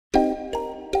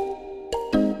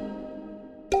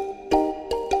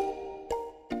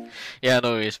Yeah,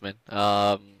 no worries, man.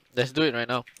 Let's do it right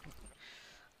now.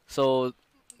 So,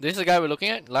 this is the guy we're looking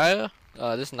at, Liar.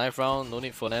 This knife round, no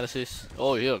need for analysis.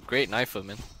 Oh, you're a great knifer,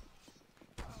 man.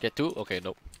 Get two? Okay,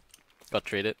 nope. Got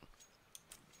traded.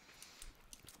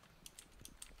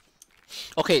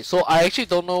 Okay, so I actually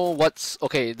don't know what's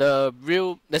okay. There's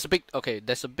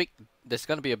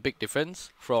gonna be a big difference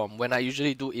from when I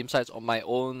usually do insights on my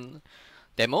own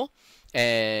demo,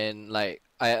 and like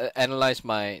I analyze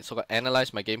my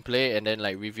gameplay and then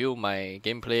like review my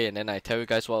gameplay and then I tell you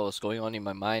guys what was going on in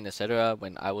my mind, etc.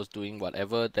 When I was doing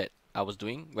whatever that I was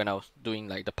doing when I was doing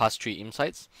like the past three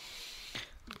insights.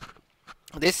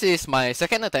 This is my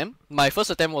second attempt. My first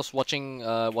attempt was watching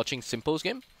Simple's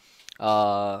game.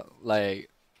 Like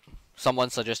someone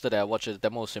suggested that I watch a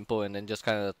demo of Simple and then just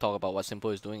kind of talk about what Simple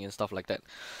is doing and stuff like that.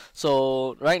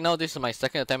 So right now this is my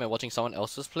second attempt at watching someone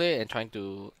else's play and trying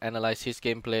to analyze his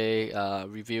gameplay,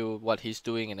 review what he's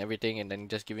doing and everything, and then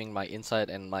just giving my insight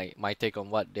and my take on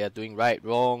what they are doing right,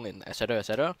 wrong, and etc.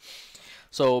 etc.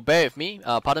 So bear with me.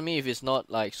 Pardon me if it's not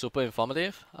like super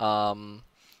informative.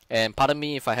 And pardon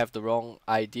me if I have the wrong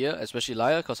idea, especially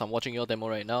Liar, because I'm watching your demo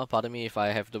right now. Pardon me if I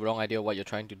have the wrong idea of what you're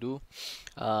trying to do.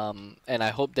 And I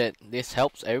hope that this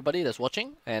helps everybody that's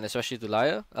watching, and especially to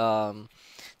Liar,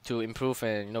 to improve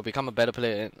and become a better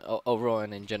player overall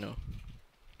and in general.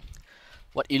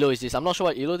 What elo is this? I'm not sure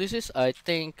what elo this is. I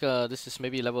think this is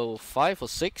maybe level 5 or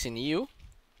 6 in EU.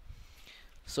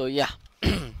 So yeah.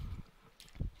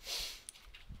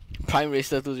 Prime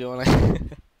Racer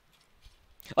 2019.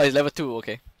 Oh, it's level 2,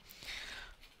 okay.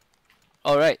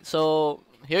 Alright, so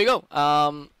here we go.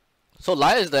 So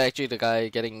Liar is actually the guy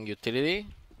getting utility.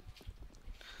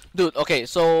 Dude, okay,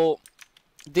 so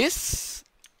this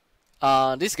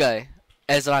guy,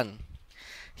 Ezran,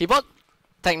 he bought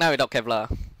Tech 9 without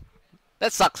Kevlar.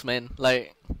 That sucks, man.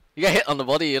 Like, you get hit on the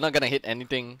body, you're not gonna hit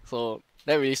anything, so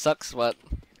that really sucks, but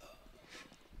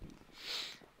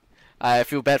I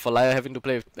feel bad for Liar having to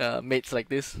play with mates like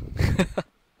this.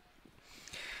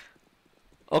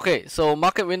 Okay, so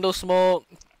market window smoke,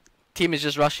 team is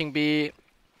just rushing B.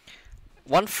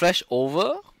 One flash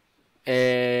over,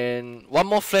 and one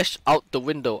more flash out the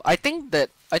window. I think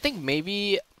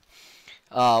maybe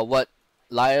what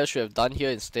Liar should have done here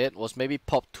instead was maybe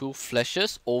pop 2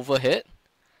 flashes overhead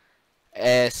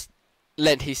as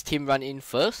let his team run in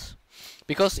first.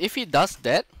 Because if he does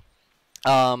that,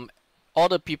 all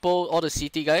the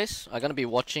CT guys are gonna be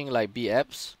watching like B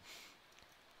apps.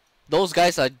 Those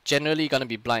guys are generally gonna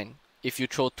be blind if you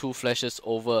throw 2 flashes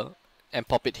over and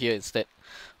pop it here instead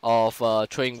of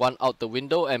throwing one out the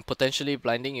window and potentially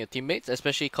blinding your teammates,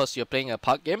 especially because you're playing a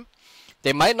park game.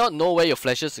 They might not know where your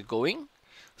flashes are going,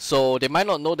 so they might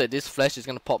not know that this flash is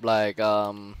gonna pop like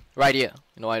right here.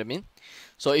 You know what I mean?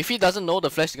 So if he doesn't know the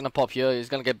flash is gonna pop here, he's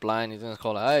gonna get blind. He's gonna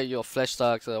call like, "Hey, your flash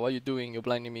sucks. What are you doing? You're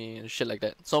blinding me," and shit like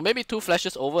that. So maybe 2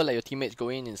 flashes over, let your teammates go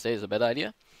in instead is a better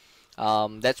idea.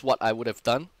 That's what I would have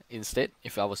done instead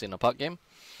if I was in a park game,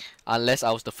 unless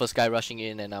I was the first guy rushing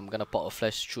in and I'm gonna pop a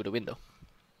flash through the window.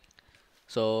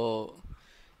 So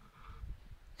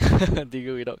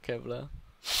Digger without Kevlar.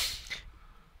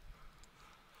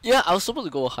 Yeah, I was supposed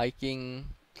to go hiking,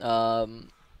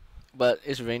 but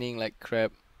it's raining like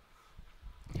crap,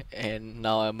 and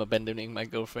now I'm abandoning my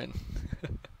girlfriend.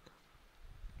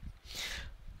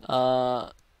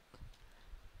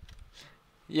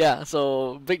 Yeah,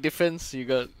 so big difference. You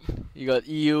got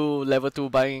EU level 2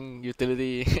 buying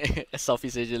utility,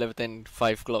 Southeast Asia level 10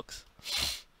 5 clocks.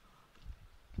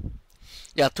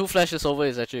 Yeah, 2 flashes over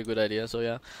is actually a good idea. So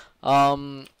yeah,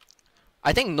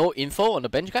 I think no info on the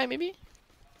bench guy maybe.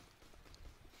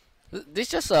 This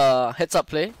just a heads up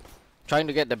play, trying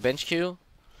to get the bench kill,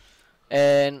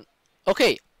 and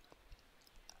okay,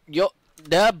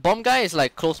 their bomb guy is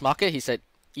like close market. He's at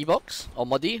E-box or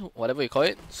Modi, whatever you call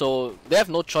it. So they have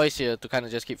no choice here to kind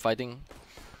of just keep fighting.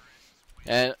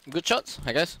 And good shots,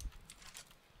 I guess.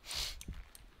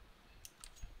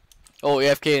 Oh,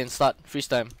 AFK and start freeze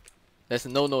time. That's a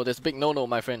no-no. That's a big no-no,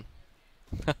 my friend.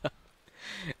 It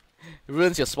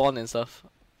ruins your spawn and stuff.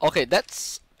 Okay,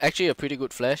 that's actually a pretty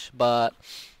good flash, but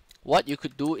what you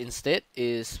could do instead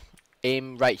is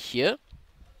aim right here.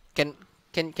 Can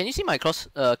you see my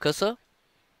cursor?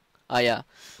 Yeah.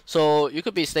 So you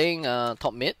could be staying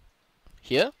top mid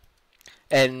here,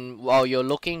 and while you're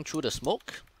looking through the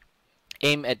smoke,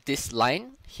 aim at this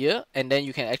line here, and then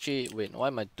you can actually wait. What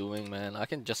am I doing, man? I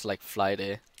can just like fly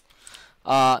there.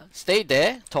 Stay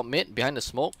there, top mid, behind the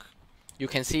smoke. You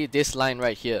can see this line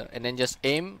right here, and then just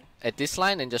aim at this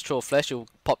line and just throw a flash. You'll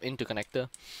pop into connector.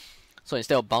 So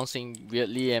instead of bouncing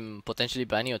weirdly and potentially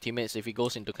blinding your teammates if he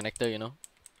goes into connector, you know.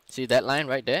 See that line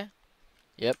right there?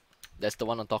 Yep. That's the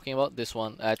one I'm talking about. This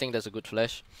one, I think that's a good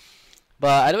flash.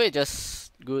 But either way,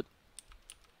 just good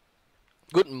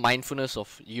mindfulness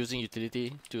of using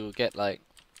utility to get like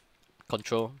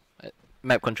control,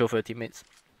 map control for your teammates.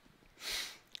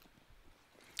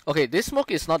 Okay, this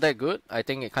smoke is not that good. I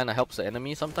think it kind of helps the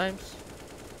enemy sometimes.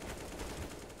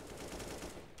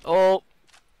 Oh,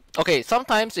 okay.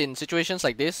 Sometimes in situations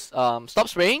like this, stop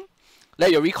spraying,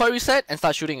 let your recoil reset, and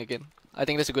start shooting again. I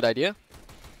think that's a good idea.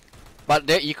 But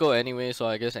they're eco anyway, so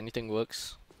I guess anything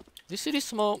works. This city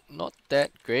smoke not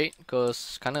that great,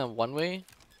 cause kind of one way.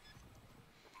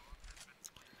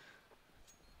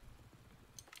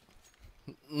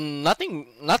 Nothing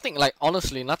like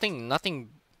honestly, nothing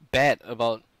bad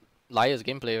about Liar's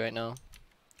gameplay right now.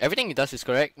 Everything he does is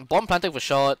correct. Bomb planted for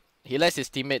shot. He lets his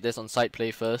teammate that's on site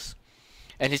play first,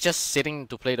 and he's just sitting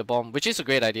to play the bomb, which is a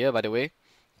great idea, by the way.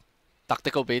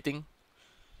 Tactical baiting.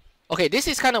 Okay, this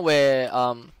is kind of where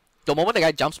the moment the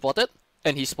guy jump spotted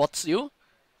and he spots you,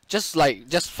 just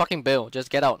fucking bail. Just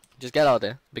get out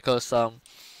there, because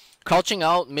crouching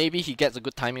out, maybe he gets a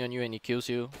good timing on you and he kills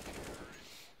you.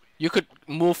 You could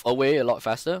move away a lot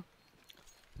faster,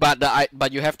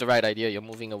 but you have the right idea. You're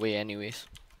moving away anyways.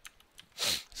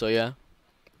 So yeah.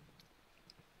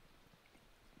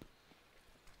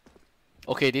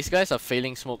 Okay, these guys are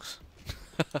failing smokes.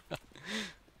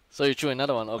 So you threw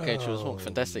another one. Okay, threw smoke.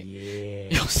 Fantastic. Yeah.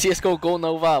 Yo, CSGO Go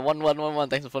Nova 1111.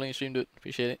 Thanks for following the stream, dude.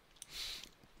 Appreciate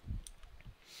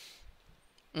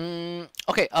it.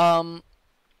 Okay.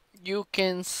 You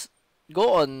can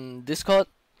go on Discord.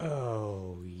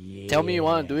 Oh yeah. Tell me you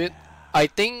want to do it. I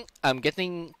think I'm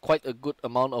getting quite a good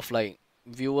amount of like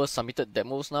viewers submitted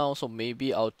demos now, so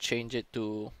maybe I'll change it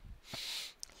to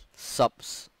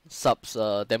subs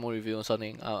demo review or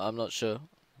something. I'm not sure,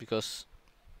 because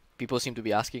people seem to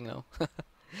be asking now.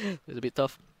 It's a bit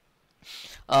tough.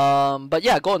 But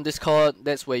yeah, go on Discord.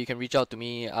 That's where you can reach out to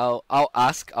me.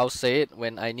 I'll say it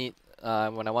when I need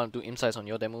when I want to do insights on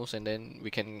your demos, and then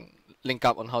we can link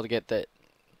up on how to get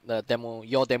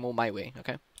your demo my way.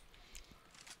 Okay.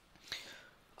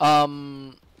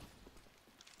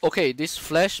 Okay, this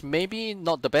flash maybe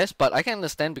not the best, but I can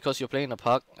understand because you're playing in a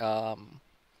park.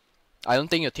 I don't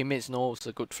think your teammates know it's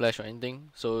a good flash or anything.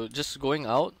 So just going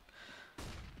out.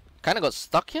 Kinda got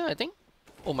stuck here, I think.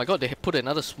 Oh my god, they put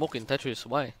another smoke in Tetris.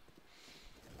 Why?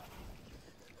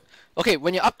 Okay,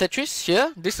 when you're up Tetris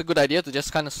here, this is a good idea to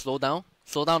just kind of slow down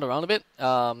the round a bit.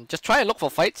 Just try and look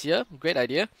for fights here. Great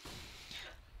idea.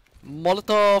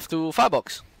 Molotov to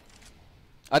firebox.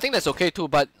 I think that's okay too,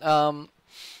 but I'm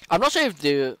not sure if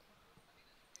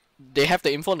they have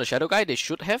the info on the shadow guy. They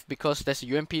should have, because there's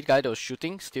a UMP guy that was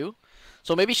shooting still.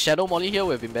 So maybe shadow molly here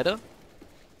would have been better.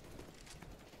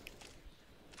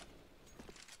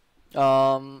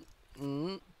 I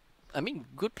mean,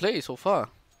 good play so far.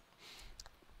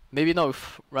 Maybe not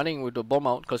running with the bomb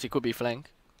out, because he could be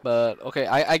flank. But okay,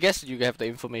 I guess you have the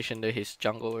information that he's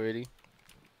jungle already.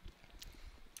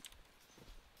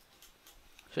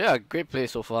 So yeah, great play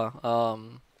so far.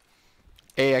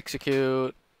 A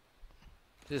execute.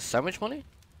 This is sandwich molly?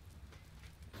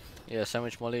 Yeah,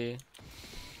 sandwich molly.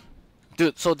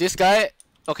 Dude, so this guy,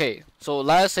 okay, so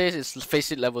Laya says it's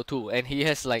face it level 2, and he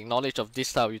has like knowledge of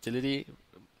this type of utility.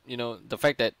 You know, the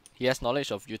fact that he has knowledge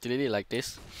of utility like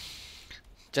this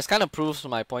just kind of proves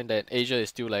my point that Asia is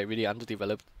still like really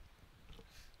underdeveloped.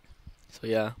 So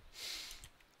yeah,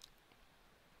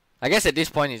 I guess at this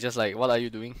point it's just like, what are you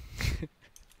doing?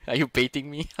 Are you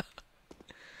baiting me?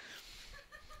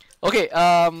 Okay,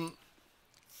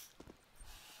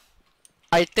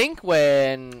 I think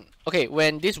when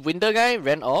this window guy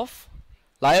ran off,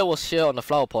 Laya was here on the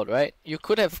flower pot, right? You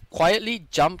could have quietly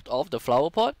jumped off the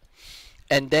flower pot,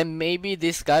 and then maybe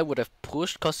this guy would have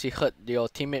pushed because he heard your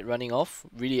teammate running off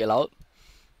really loud.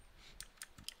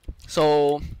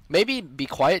 So maybe be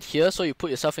quiet here so you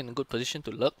put yourself in a good position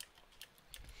to lurk.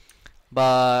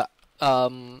 But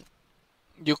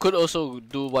you could also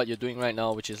do what you're doing right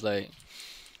now, which is like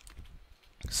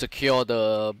secure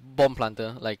the bomb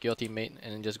planter like your teammate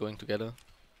and then just going together.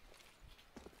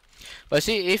 But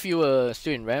see, if you were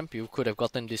still in ramp, you could have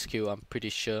gotten this kill, I'm pretty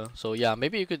sure. So yeah,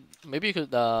 maybe you could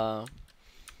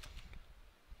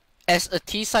as a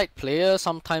T-side player,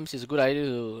 sometimes it's a good idea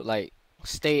to like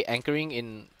stay anchoring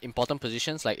in important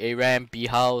positions like A ramp, B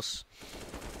house.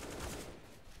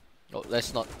 Oh,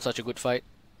 that's not such a good fight.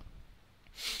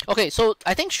 Okay, so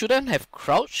I think shouldn't have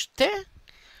crouched there.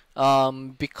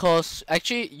 Because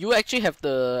you actually have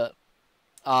the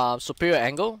superior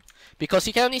angle, because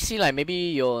you can only see like maybe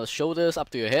your shoulders up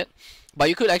to your head, but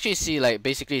you could actually see like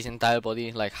basically his entire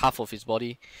body, like half of his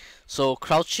body. So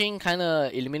crouching kind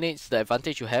of eliminates the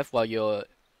advantage you have while you're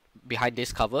behind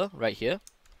this cover right here.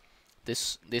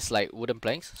 this like wooden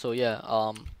planks. So yeah,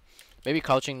 maybe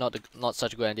crouching not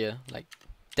such a good idea. Like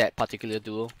that particular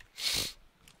duo.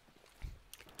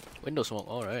 Window smoke.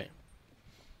 All right.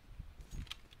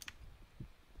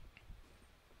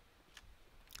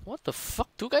 What the fuck?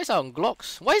 Two guys are on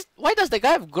Glocks. Why does the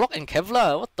guy have Glock and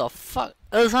Kevlar? What the fuck?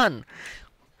 Erzan,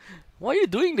 why are you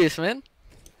doing this, man?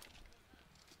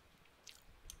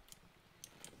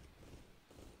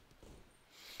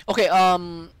 Okay,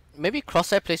 maybe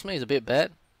crosshair placement is a bit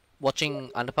bad. Watching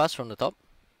underpass from the top.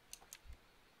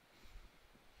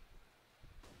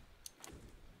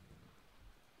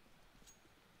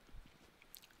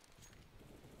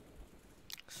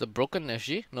 It's the broken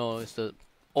SG? No, it's the...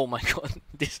 Oh my god,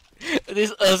 this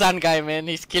Erzan guy, man,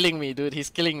 he's killing me, dude. He's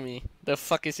killing me. The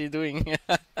fuck is he doing?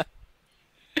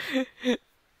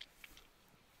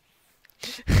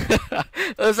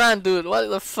 Erzan, dude, what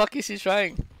the fuck is he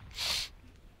trying?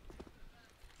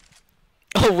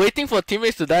 Oh, waiting for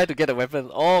teammates to die to get a weapon.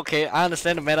 Oh, okay, I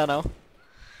understand the meta now.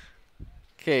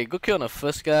 Okay, good kill on the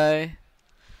first guy.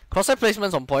 Crosshair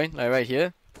placement's on point, like right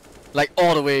here. Like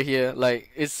all the way here. Like,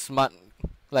 it's smart,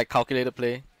 like calculated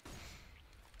play.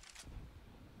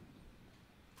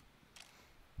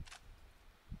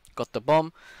 Got the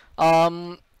bomb.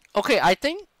 Okay, I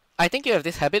think you have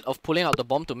this habit of pulling out the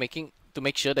bomb to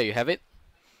make sure that you have it.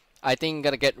 I think you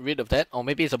gotta get rid of that, or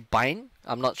maybe it's a bind.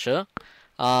 I'm not sure.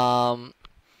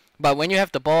 But when you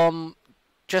have the bomb,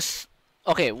 just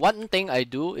okay. One thing I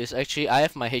do is actually I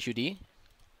have my HUD.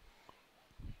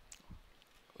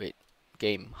 Wait,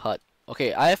 game HUD.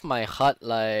 Okay, I have my HUD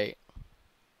like.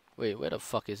 Wait, where the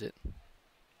fuck is it?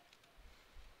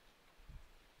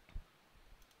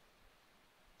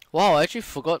 Wow, I actually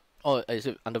forgot. Oh, is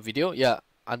it under video? Yeah,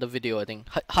 under video, I think.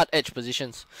 HUD edge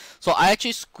positions. So I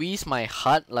actually squeeze my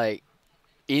HUD like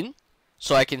in,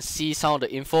 so I can see some of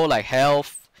the info like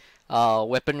health,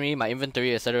 weaponry, my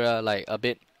inventory, etc. like a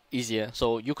bit easier.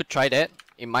 So you could try that.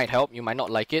 It might help. You might not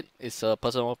like it. It's a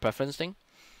personal preference thing.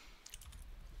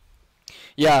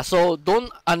 Yeah, so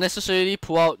don't unnecessarily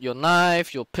pull out your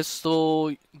knife, your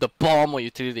pistol, the bomb, or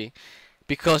utility,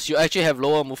 because you actually have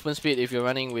lower movement speed if you're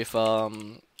running with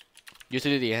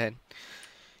utility hand.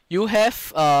 You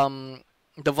have the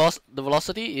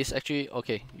velocity is actually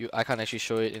okay. I can't actually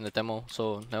show it in the demo,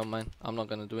 so never mind. I'm not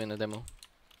gonna do it in the demo.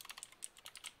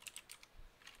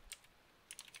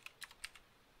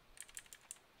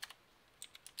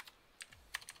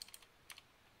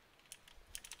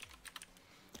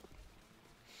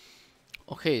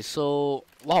 Okay, so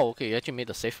wow. Okay, you actually made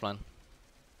a safe run.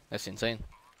 That's insane.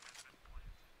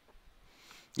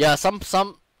 Yeah,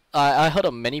 I heard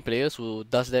of many players who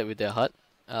does that with their HUD,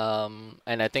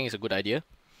 and I think it's a good idea.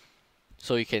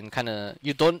 So you can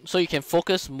so you can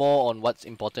focus more on what's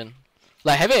important,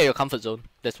 like have it at your comfort zone.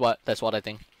 That's what I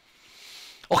think.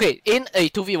 Okay, in a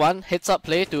 2v1 heads up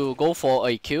play to go for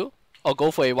a kill or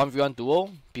go for a 1v1 duo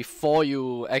before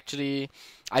you actually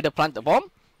either plant the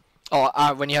bomb or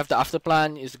when you have the after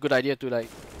plan, it's a good idea to like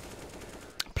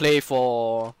play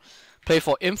for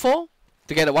info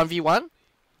to get a 1v1.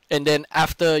 And then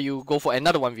after you go for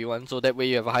another 1v1, so that way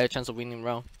you have a higher chance of winning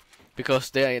round, because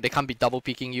they can't be double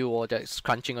peeking you or they're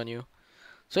crunching on you.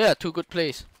 So yeah, two good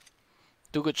plays,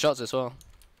 two good shots as well.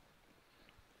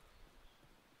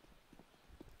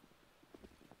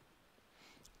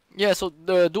 Yeah, so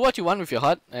do what you want with your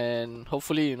HUD, and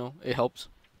hopefully it helps.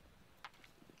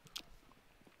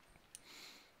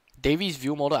 Davy's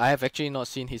view model, I have actually not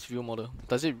seen his view model.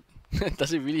 Does it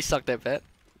does it really suck that bad?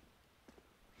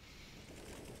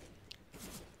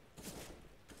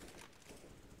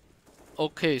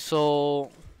 Okay,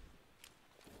 so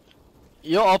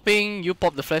you're opping, you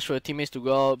pop the flash for your teammates to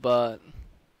go out, but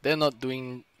they're not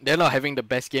having the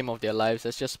best game of their lives.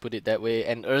 Let's just put it that way.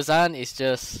 And Erzan is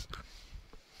just,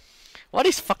 what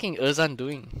is fucking Erzan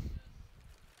doing?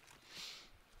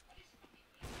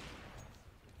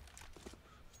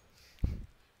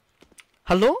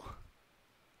 Hello?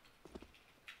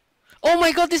 Oh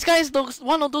my god, this guy is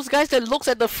one of those guys that looks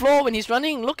at the floor when he's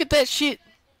running. Look at that shit.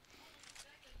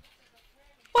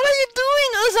 What are you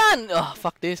doing, Erzan? Oh,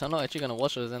 fuck this. I'm not actually gonna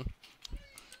watch Erzan.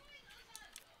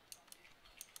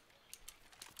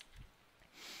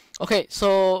 Okay,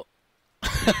 so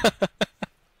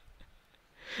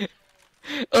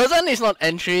Erzan is not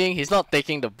entering, he's not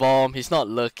taking the bomb, he's not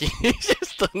lurking, he's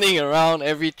just turning around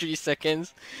every 3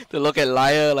 seconds to look at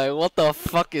Liar. Like, what the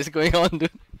fuck is going on, dude?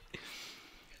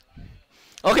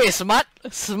 Okay, smart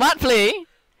play.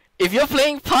 If you're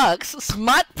playing Pucks,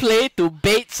 smart play to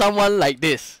bait someone like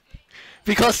this,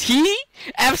 because he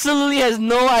absolutely has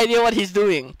no idea what he's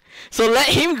doing. So let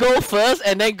him go first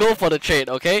and then go for the trade,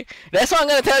 okay? That's what I'm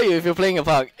gonna tell you if you're playing a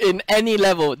pug. In any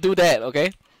level, do that,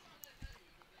 okay?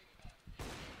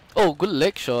 Oh, good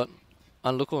leg shot.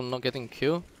 Unlucky not getting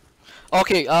kill.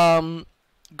 Okay,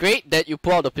 great that you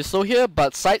pull out the pistol here,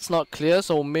 but sight's not clear,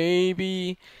 so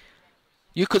maybe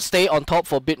you could stay on top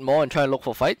for a bit more and try and look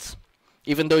for fights.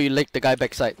 Even though you licked the guy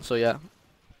backside, so yeah.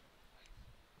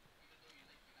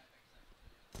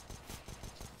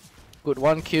 Good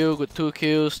 1 kill, good 2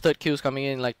 kills, third kill's coming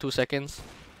in like 2 seconds.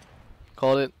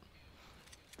 Call it.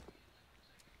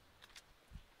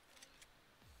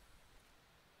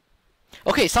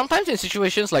 Okay, sometimes in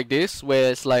situations like this,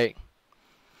 where it's like,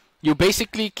 you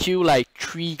basically kill like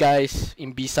 3 guys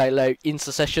in B side like in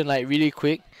succession like really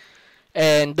quick.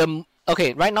 And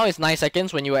okay, right now it's 9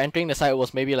 seconds, when you were entering the site it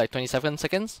was maybe like 27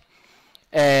 seconds.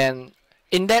 And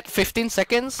in that 15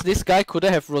 seconds, this guy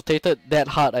couldn't have rotated that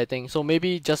hard, I think. So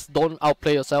maybe just don't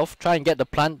outplay yourself. Try and get the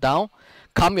plant down,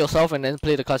 calm yourself, and then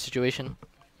play the card situation.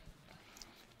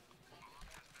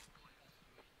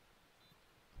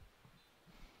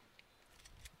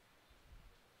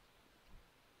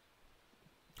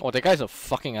 Oh, that guy's a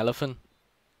fucking elephant.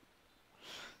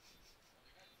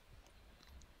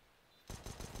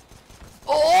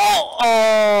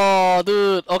 Oh,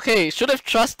 dude. Okay, should have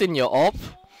trust in your op.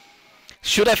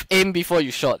 Should have aimed before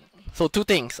you shot. So 2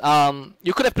 things.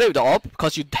 You could have played with the op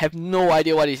because you have no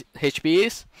idea what his HP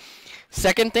is.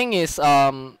 Second thing is,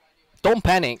 don't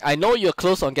panic. I know you're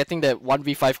close on getting that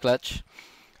 1v5 clutch,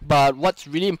 but what's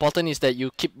really important is that you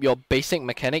keep your basic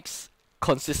mechanics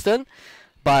consistent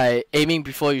by aiming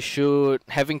before you shoot,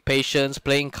 having patience,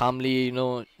 playing calmly, you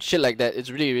know, shit like that. It's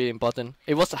really, really important.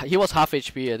 He was half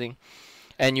HP, I think,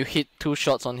 and you hit 2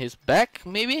 shots on his back,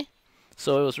 maybe.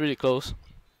 So it was really close.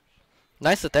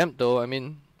 Nice attempt, though. I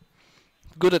mean,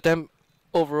 good attempt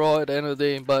overall at the end of the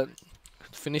day, but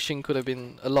finishing could have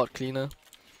been a lot cleaner.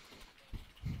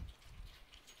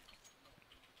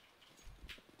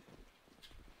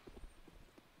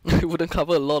 It wouldn't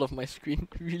cover a lot of my screen,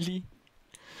 really.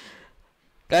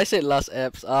 Guy said last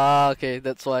apps. Ah, okay,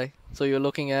 that's why. So you're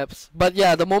looking apps. But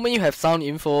yeah, the moment you have sound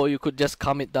info, you could just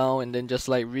calm it down and then just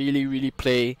like really, really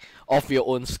play off your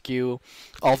own skill,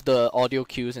 off the audio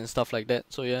cues and stuff like that.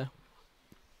 So yeah.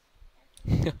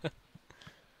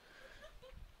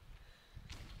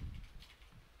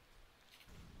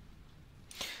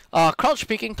 Crouch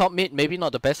peeking top mid maybe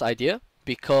not the best idea,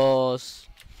 because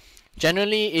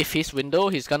generally if he's window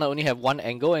he's gonna only have 1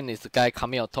 angle and it's the guy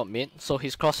coming out top mid, so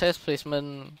his crosshair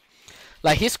placement,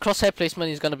 like his crosshair placement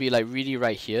is gonna be like really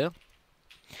right here.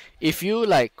 If you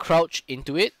like crouch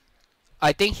into it,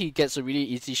 I think he gets a really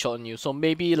easy shot on you, so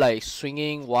maybe like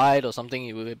swinging wide or something,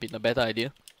 it would have been a better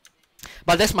idea.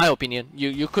 But that's my opinion.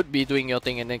 You could be doing your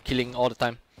thing and then killing all the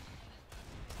time.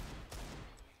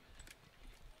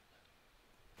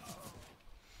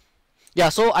 Yeah,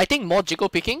 so I think more jiggle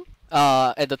picking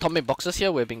at the top mid boxes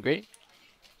here would have been great.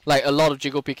 Like a lot of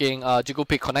jiggle picking, jiggle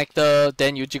pick connector,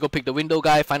 then you jiggle pick the window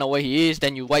guy, find out where he is,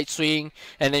 then you white swing,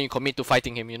 and then you commit to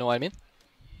fighting him, you know what I mean?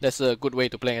 That's a good way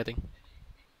to play, I think.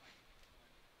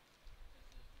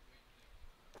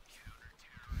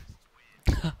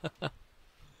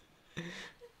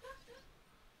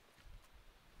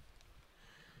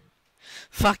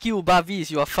 Fuck you, Bavis,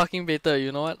 you are fucking better,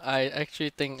 you know what? I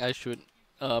actually think I should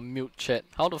mute chat.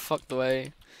 How the fuck do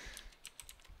I...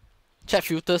 Chat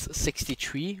filters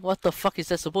 63? What the fuck is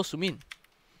that supposed to mean?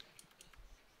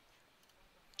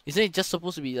 Isn't it just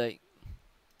supposed to be like...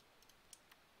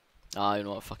 Ah, you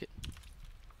know what, fuck it.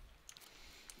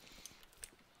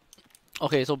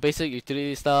 Okay, so basic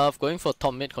utility stuff. Going for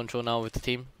top mid control now with the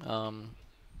team.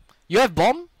 You have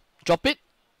bomb? Drop it.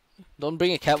 Don't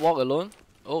bring a catwalk alone.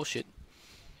 Oh shit.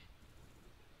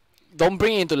 Don't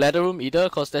bring it into ladder room either,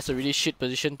 cause that's a really shit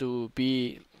position to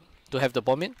have the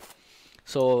bomb in.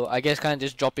 So I guess kind of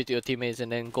just drop it to your teammates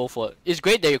and then go for it. It's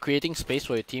great that you're creating space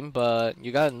for your team, but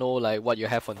you gotta know like what you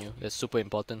have on you. That's super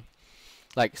important.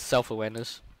 Like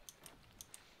self-awareness.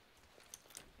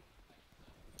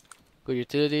 Good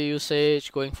utility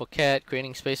usage, going for cat,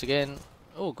 creating space again.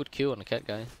 Oh, good kill on the cat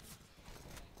guy.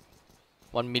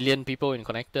 1 million people in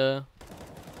connector.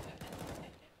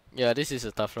 Yeah, this is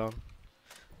a tough round.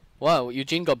 Wow,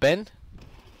 Eugene got banned?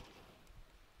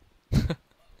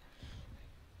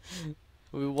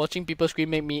 Watching people scream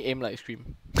make me aim like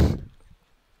scream.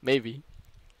 Maybe.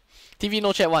 TV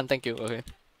no chat 1, thank you, okay.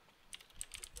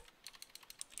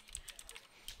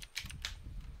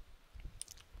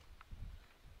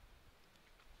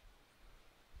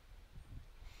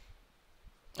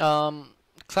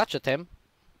 Clutch attempt.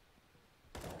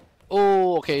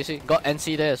 Oh, okay, see, got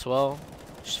NC there as well.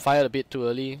 Just fired a bit too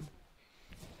early.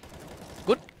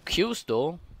 Good kills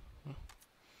though.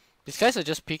 These guys are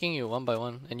just picking you one by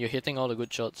one, and you're hitting all the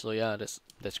good shots. So yeah,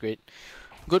 that's great.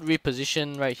 Good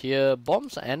reposition right here.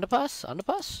 Bombs, underpass,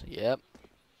 underpass. Yep.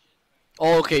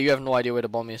 Oh, okay, you have no idea where the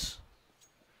bomb is.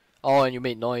 Oh, and you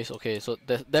made noise. Okay, so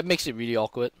that makes it really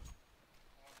awkward.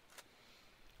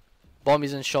 Bomb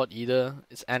isn't shot either.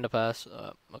 It's underpass.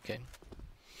 Okay.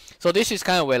 So this is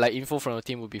kind of where like info from the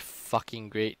team would be fucking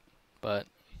great, but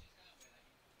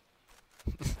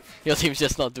your team's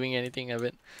just not doing anything of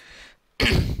it.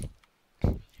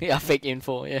 Yeah, fake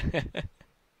info. Yeah.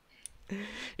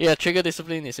 Yeah, trigger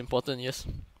discipline is important. Yes.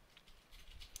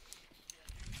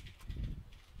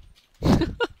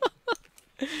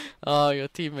 Oh, your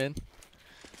team, man.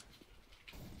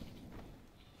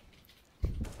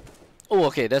 Oh,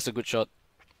 okay, that's a good shot.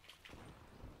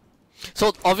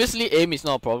 So obviously aim is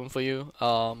not a problem for you.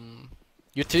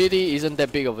 Utility isn't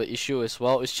that big of an issue as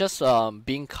well. It's just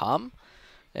being calm,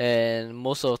 and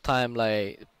most of the time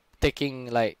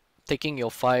taking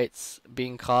your fights,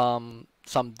 being calm,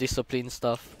 some discipline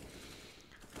stuff.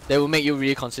 That will make you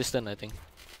really consistent, I think.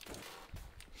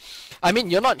 I mean,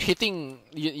 you're not hitting.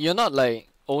 You're not like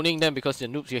owning them because you're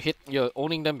noobs. You're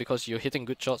owning them because you're hitting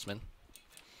good shots, man.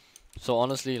 So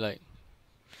honestly, like,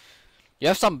 you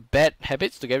have some bad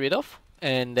habits to get rid of,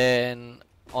 and then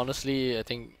honestly, I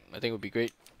think it would be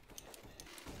great.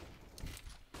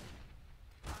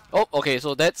 Oh, okay,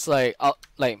 so that's like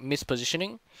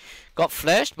mispositioning. Got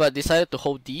flashed, but decided to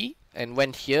hold D and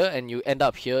went here, and you end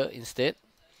up here instead.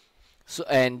 So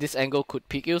and this angle could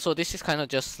peek you. So this is kind of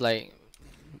just like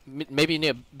maybe you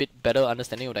need a bit better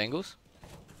understanding of the angles.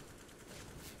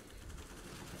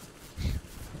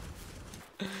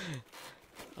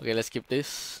 Okay, let's skip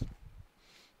this.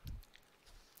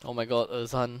 Oh my god,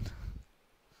 Erzan.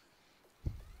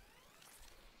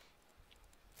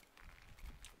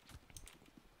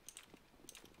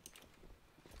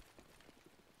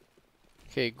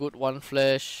 Okay, good one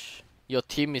flash. Your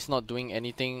team is not doing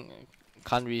anything.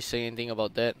 Can't really say anything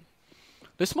about that.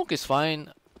 The smoke is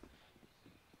fine.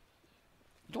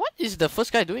 What is the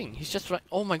first guy doing? He's just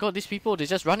oh my god, these people, they're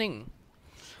just running.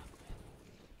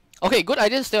 Okay, good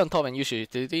idea to stay on top and use your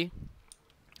utility.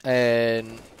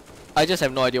 And I just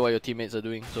have no idea what your teammates are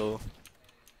doing, so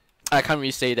I can't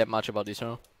really say that much about this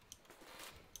round.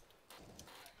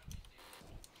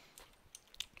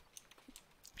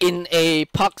 In a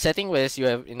park setting where you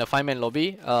have in a 5-man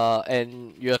lobby,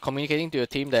 and you are communicating to your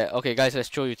team that, okay guys, let's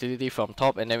throw utility from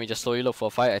top and then we just slowly look for a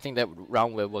fight, I think that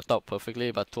round will work out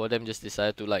perfectly, but two of them just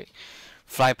decided to like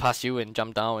fly past you and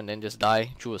jump down and then just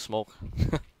die through a smoke.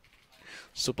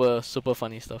 Super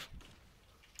funny stuff.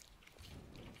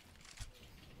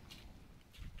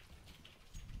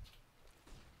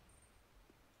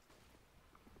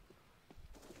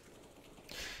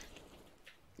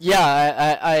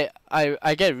 Yeah,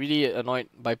 I get really annoyed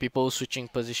by people switching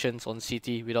positions on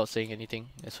CT without saying anything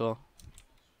as well.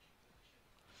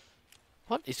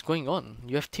 What is going on?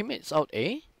 You have teammates out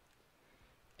A?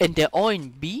 And they're all in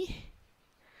B?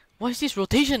 What is this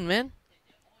rotation, man?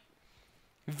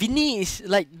 Vinny is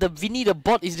like Vinny the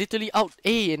bot is literally out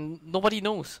A and nobody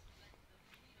knows.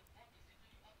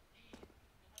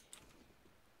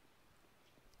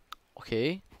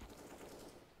 Okay.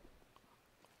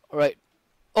 Alright.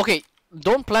 Okay,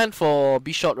 don't plan for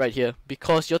B shot right here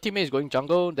because your teammate is going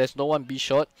jungle. There's no one B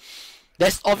shot.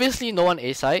 There's obviously no one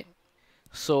A side.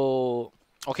 So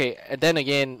okay, and then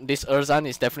again, this Erzan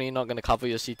is definitely not gonna cover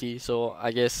your CT. So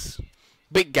I guess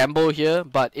big gamble here,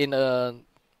 but in a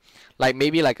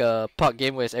maybe like a park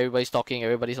game where everybody's talking,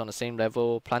 everybody's on the same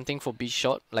level, planting for B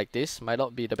shot like this might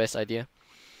not be the best idea.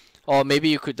 Or maybe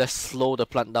you could just slow the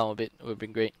plant down a bit. It would be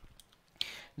great.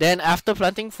 Then after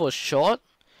planting for short,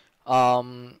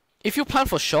 if you plan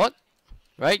for short,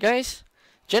 right guys,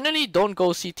 generally don't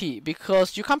go CT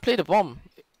because you can't play the bomb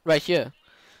right here.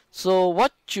 So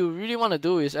what you really want to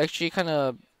do is actually kind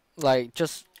of like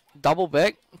just double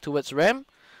back towards ramp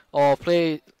or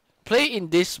play in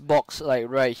this box like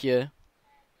right here,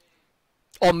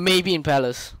 or maybe in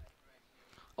palace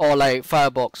or like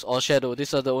firebox or shadow.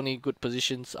 These are the only good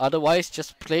positions. Otherwise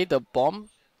just play the bomb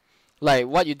like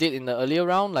what you did in the earlier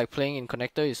round, like playing in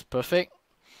connector is perfect.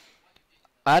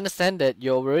 I understand that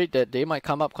you're worried that they might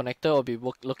come up connector or be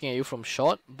looking at you from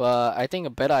short, but I think a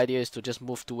better idea is to just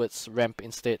move towards ramp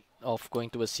instead of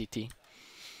going towards CT.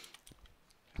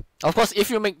 Of course, if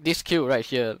you make this kill right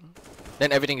here,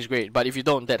 then everything is great, but if you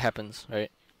don't, that happens, right?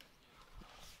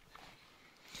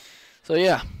 So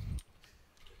yeah.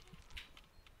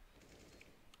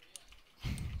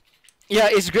 Yeah,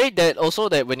 it's great that also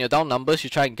that when you're down numbers, you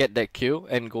try and get that kill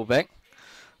and go back.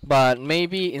 But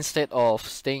maybe instead of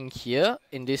staying here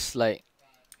in this like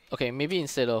Okay, maybe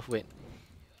instead of wait.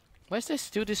 Why is there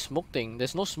still this smoke thing?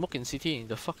 There's no smoke in CT.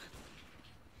 The fuck?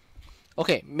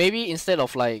 Okay, maybe instead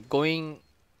of like going,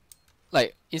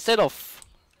 like instead of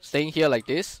staying here like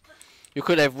this, you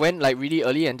could have went like really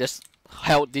early and just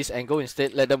held this angle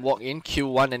instead. Let them walk in,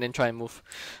 kill one, and then try and move.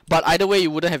 But either way,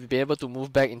 you wouldn't have been able to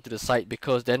move back into the site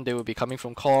because then they will be coming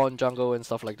from corn, jungle, and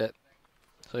stuff like that.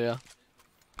 So yeah.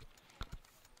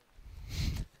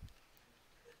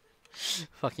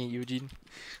 Fucking Eugene.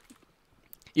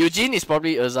 Eugene is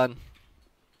probably Erzan.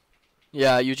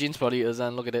 Yeah, Eugene's probably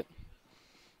Erzan. Look at it.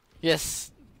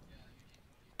 Yes.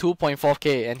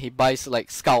 2.4k and he buys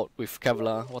like Scout with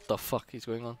Kevlar. What the fuck is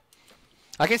going on?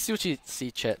 I can still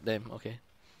see chat. Damn. Okay.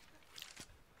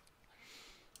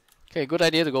 Okay, good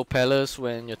idea to go Palace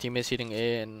when your teammate's hitting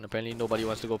A and apparently nobody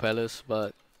wants to go Palace,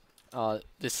 but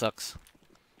this sucks.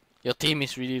 Your team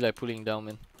is really like pulling down,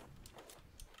 man.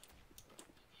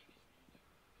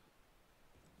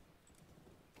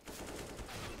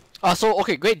 So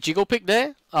okay, great jiggle pick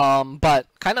there. But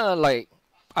kinda like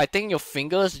I think your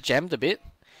fingers jammed a bit.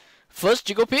 First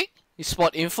jiggle pick, you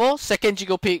spot info. Second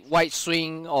jiggle pick, white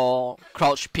swing or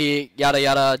crouch pick, yada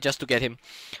yada, just to get him.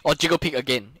 Or jiggle pick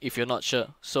again if you're not sure.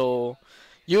 So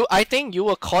I think you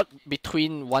were caught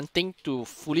between wanting to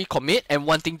fully commit and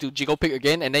wanting to jiggle pick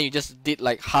again, and then you just did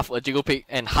like half a jiggle pick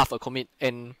and half a commit,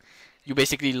 and you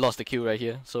basically lost the kill right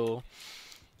here. So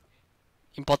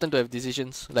important to have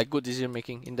decisions, like good decision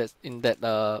making in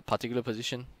that particular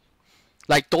position.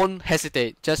 Like don't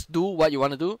hesitate, just do what you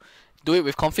want to do it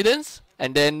with confidence,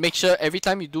 and then make sure every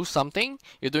time you do something,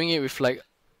 you're doing it with like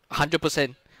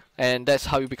 100%, and that's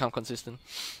how you become consistent.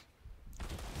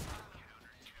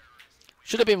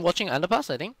 Should have been watching Underpass,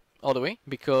 I think, all the way,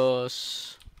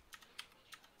 because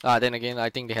then again, I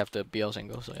think they have the BL's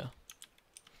angle, so yeah.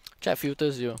 Chat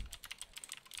filter 0.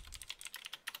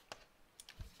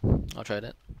 I'll try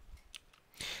that.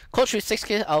 Coach with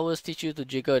 6k hours teach you to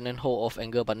jiggle and then hold off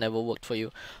angle, but never worked for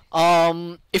you.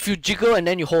 If you jiggle and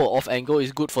then you hold off angle,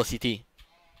 is good for CT.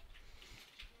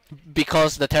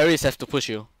 Because the terrorists have to push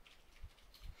you.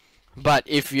 But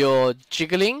if you're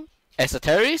jiggling as a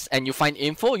terrorist and you find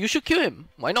info, you should kill him.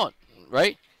 Why not?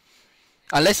 Right?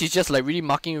 Unless he's just like really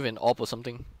marking with an AWP or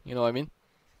something. You know what I mean?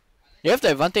 You have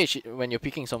the advantage when you're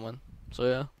picking someone. So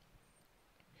yeah.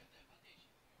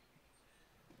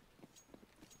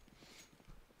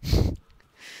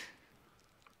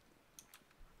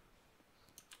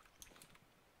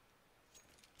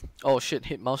 Oh shit,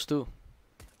 hit mouse too.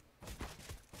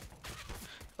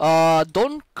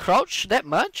 Don't crouch that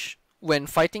much when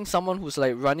fighting someone who's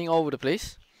like running all over the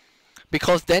place,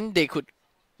 because then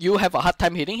you have a hard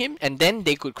time hitting him, and then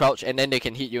they could crouch and then they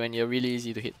can hit you and you're really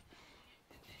easy to hit.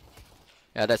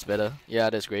 Yeah, that's better.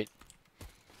 Yeah, that's great.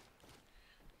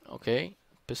 Okay,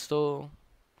 pistol.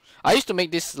 I used to make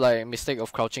this like mistake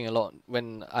of crouching a lot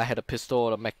when I had a pistol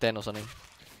or a Mac 10 or something.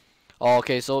 Oh,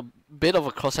 okay, so bit of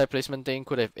a crosshair placement thing,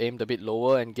 could have aimed a bit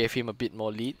lower and gave him a bit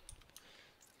more lead.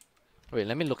 Wait,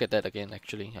 let me look at that again.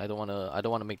 Actually, I don't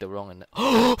wanna make the wrong. And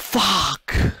oh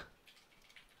fuck!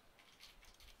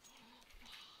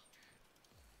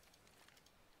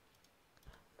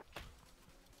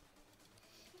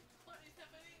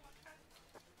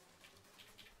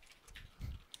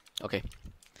 Okay.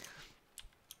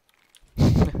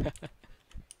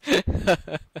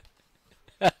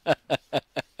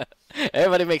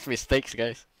 Everybody makes mistakes,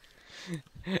 guys.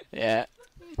 Yeah.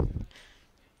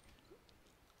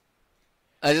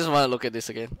 I just want to look at this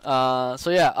again. So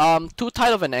yeah, too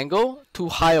tight of an angle, too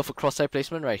high of a crosshair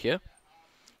placement right here.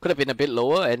 Could have been a bit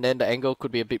lower, and then the angle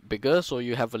could be a bit bigger, so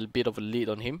you have a bit of a lead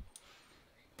on him.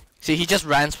 See, he just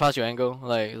runs past your angle,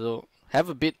 like, so have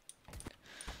a bit,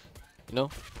 you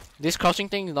know. This crouching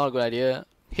thing is not a good idea.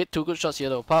 Hit 2 good shots here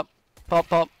though. Pop, pop,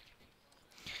 pop.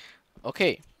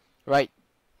 Okay, right.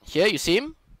 Here you see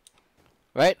him,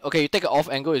 right? Okay, you take an off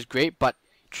angle is great, but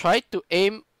try to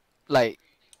aim like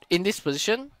in this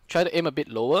position. Try to aim a bit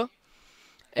lower,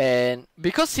 and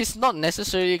because he's not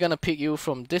necessarily gonna pick you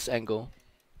from this angle,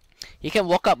 he can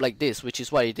walk up like this, which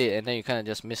is what he did, and then you kind of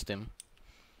just missed him.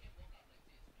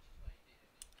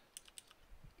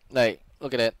 Like,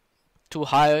 look at that, too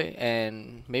high,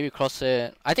 and maybe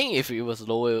crosshair. I think if it was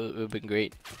lower, it would have been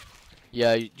great.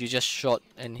 Yeah, you just shot,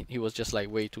 and he was just like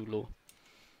way too low.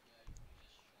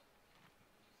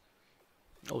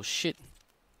 Oh shit.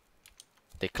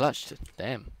 They clutched.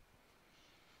 Damn.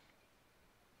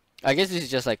 I guess this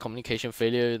is just like communication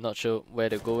failure, not sure where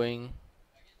they're going.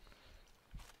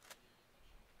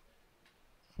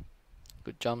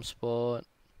 Good jump spot.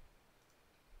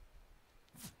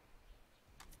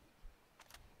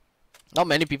 Not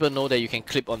many people know that you can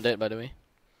clip on that, by the way.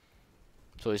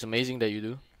 So it's amazing that you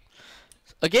do.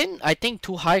 Again, I think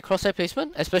too high crosshair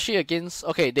placement, especially against,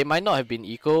 okay, they might not have been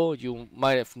eco, you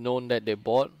might have known that they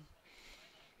bought,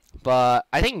 but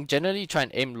I think generally try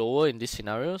and aim lower in these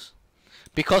scenarios,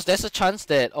 because there's a chance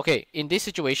that, okay, in this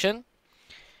situation,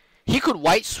 he could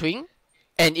wide swing,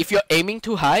 and if you're aiming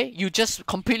too high, you just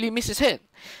completely miss his head.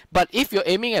 But if you're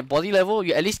aiming at body level,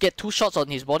 you at least get 2 shots on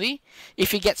his body.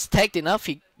 If he gets tagged enough,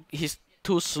 he's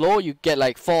too slow, you get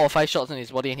like 4 or 5 shots on his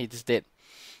body and he's dead.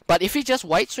 But if he just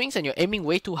wide swings and you're aiming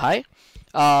way too high,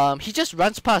 he just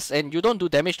runs past and you don't do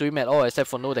damage to him at all except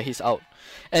for know that he's out.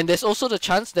 And there's also the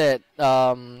chance that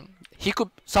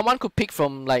someone could pick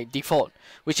from like default,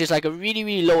 which is like a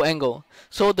really low angle.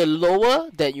 So the lower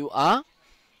that you are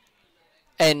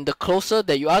and the closer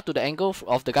that you are to the angle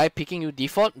of the guy picking you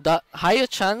default, the higher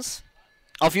chance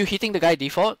of you hitting the guy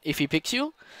default if he picks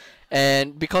you.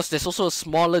 And because there's also a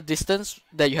smaller distance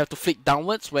that you have to flick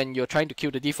downwards when you're trying to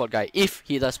kill the default guy, if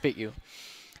he does pick you.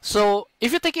 So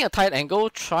if you're taking a tight angle,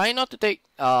 try not to take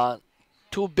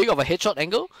too big of a headshot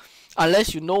angle,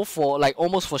 unless you know for like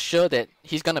almost for sure that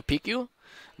he's gonna pick you.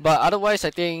 But otherwise,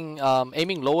 I think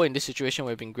aiming lower in this situation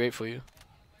would have been great for you.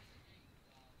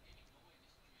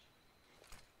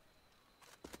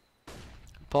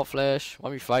 Pop flash,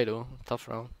 1v5 though, tough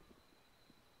round.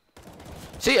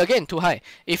 See, again, too high.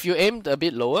 If you aimed a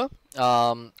bit lower,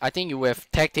 I think you would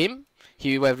have tagged him.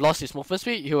 He would have lost his movement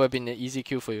speed. He would have been an easy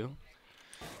kill for you.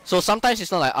 So sometimes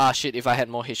it's not like, ah shit, if I had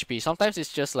more HP. Sometimes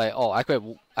it's just like, oh, I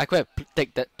could have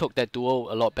took that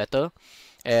duel a lot better,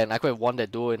 and I could have won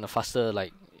that duel in a faster,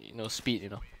 like, you know, speed, you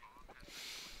know.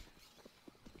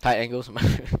 Tight angles.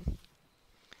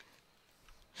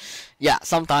 Yeah,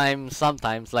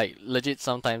 sometimes, like legit,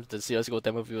 sometimes the CSGO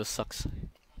demo viewer sucks.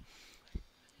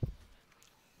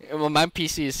 Well, my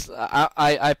PC is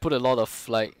I put a lot of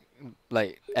like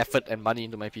effort and money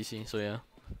into my PC, so yeah.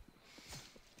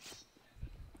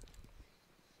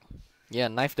 Yeah,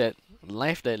 knife that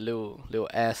little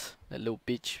ass, that little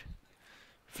bitch.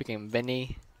 Freaking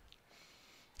Benny.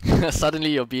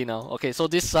 Suddenly you're B now. Okay, so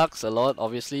this sucks a lot,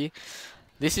 obviously.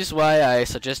 This is why I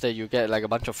suggest that you get like a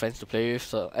bunch of friends to play with,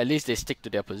 so at least they stick to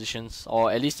their positions,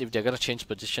 or at least if they're gonna change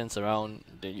positions around,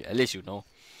 then at least you know.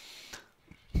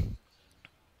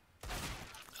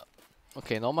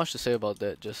 Okay, not much to say about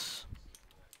that, just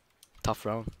tough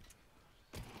round.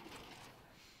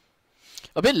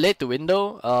 A bit late to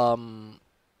window.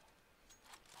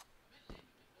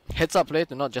 Heads up play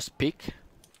to not just pick.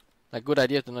 Like, good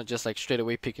idea to not just like straight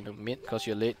away pick in the mid because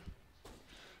you're late.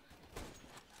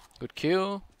 Good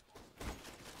kill.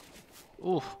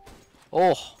 Ooh.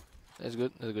 Oh, that's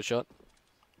good. That's a good shot.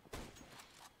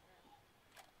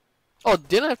 Oh,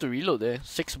 didn't have to reload there.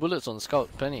 6 bullets on scout.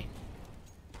 Plenty.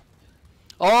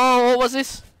 Oh, what was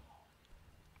this?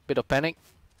 Bit of panic.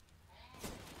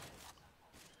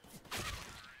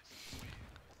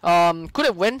 Could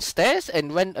have went stairs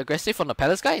and went aggressive on the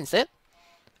palace guy instead.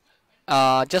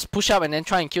 Just push up and then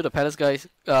try and kill the palace guys.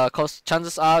 Cause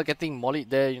chances are getting mollied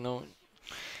there, you know.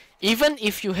 Even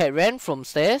if you had ran from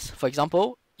stairs, for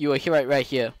example, you were here right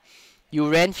here. You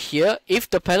ran here. If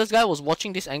the palace guy was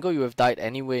watching this angle, you would have died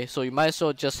anyway. So you might as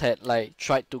well just had like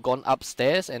tried to gone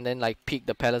upstairs and then like pick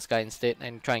the palace guy instead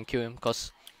and try and kill him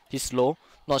because he's slow.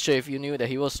 Not sure if you knew that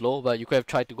he was slow, but you could have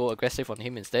tried to go aggressive on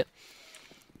him instead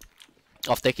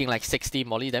of taking like 60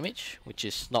 molly damage, which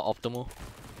is not optimal.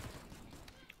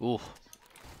 Ooh.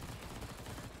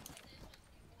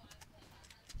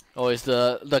 Oh, it's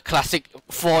the classic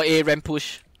 4A ramp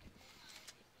push.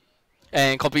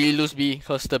 And completely lose B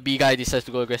because the B guy decides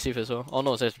to go aggressive as well. Oh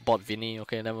no, it says bot Vinny.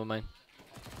 Okay, never mind.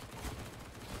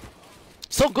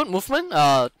 So good movement.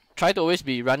 Try to always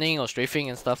be running or strafing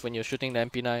and stuff when you're shooting the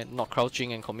MP9, not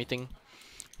crouching and committing.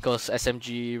 Because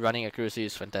SMG running accuracy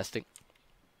is fantastic.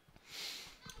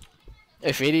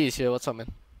 Hey, Fady is here. What's up,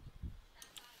 man?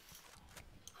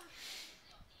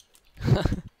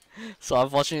 So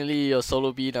unfortunately, you're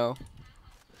solo B now.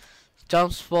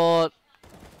 Jump spot.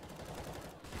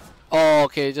 Oh,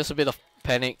 okay, just a bit of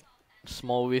panic.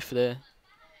 Small whiff there.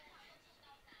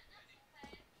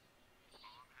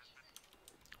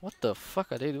 What the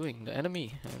fuck are they doing? The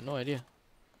enemy? I have no idea.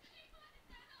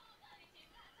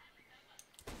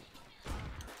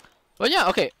 But yeah,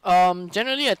 okay.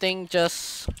 Generally I think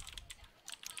just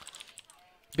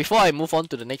before I move on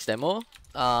to the next demo,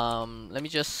 let me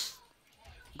just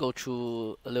go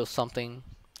through a little something,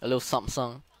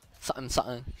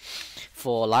 something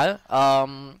for Lyle.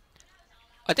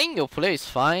 I think your play is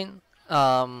fine.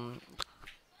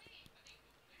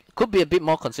 Could be a bit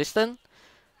more consistent,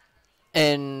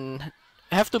 and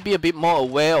have to be a bit more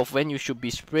aware of when you should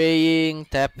be spraying,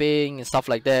 tapping, and stuff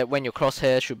like that. When your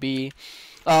crosshair should be.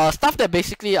 Stuff that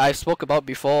basically I spoke about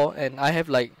before, and I have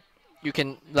like, you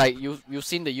can like you've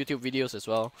seen the YouTube videos as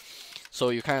well, so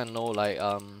you kind of know like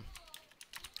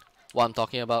what I'm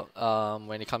talking about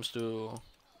when it comes to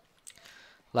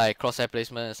like crosshair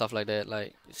placement and stuff like that.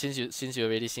 Like since you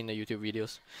already seen the YouTube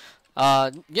videos,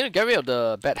 you know, get rid of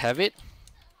the bad habit.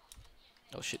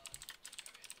 Oh shit.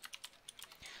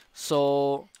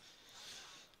 So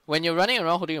when you're running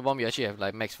around holding a bomb, you actually have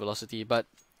like max velocity, but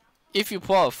if you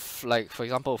pull out like for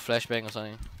example a flashbang or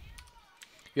something,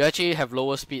 you actually have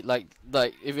lower speed. Like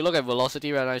if you look at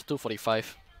velocity right now, it's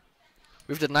 245.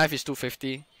 With the knife, it's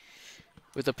 250.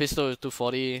 With the pistol, it's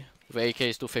 240. With AK,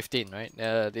 it's 215. Right?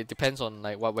 It depends on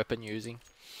like what weapon you're using.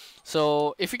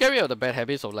 So if you get rid of the bad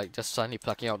habits of like just suddenly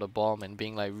plucking out the bomb and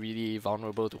being like really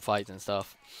vulnerable to fights and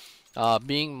stuff,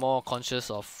 being more conscious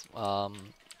of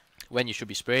when you should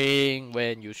be spraying,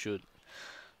 when you should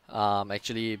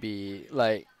actually be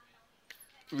like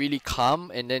really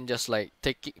calm, and then just like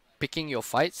picking your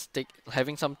fights,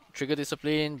 having some trigger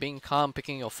discipline, being calm,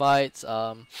 picking your fights,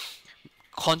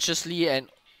 consciously and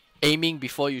aiming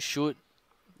before you shoot.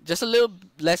 Just a little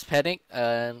less panic,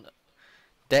 and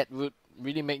that would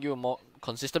really make you a more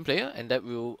consistent player, and that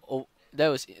will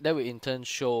in turn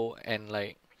show, and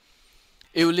like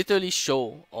it will literally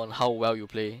show on how well you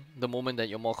play the moment that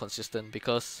you're more consistent.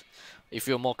 Because if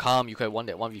you're more calm, you could have won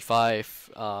that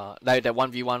 1v5, like that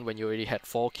 1v1 when you already had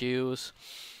 4 kills.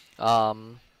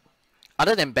 Um,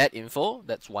 Other than bad info,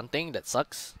 that's one thing that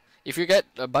sucks. If you get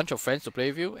a bunch of friends to play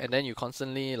with you, and then you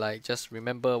constantly like just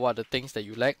remember what are the things that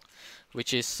you lack,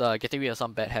 which is getting rid of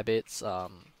some bad habits,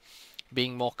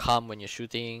 being more calm when you're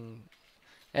shooting,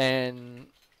 and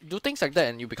do things like that,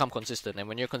 and you become consistent. And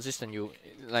when you're consistent,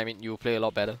 I mean, you play a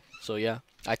lot better. So yeah,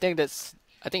 I think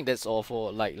that's all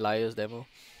for like Liar's demo.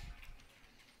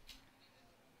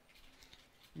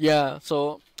 Yeah,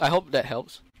 so I hope that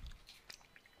helps.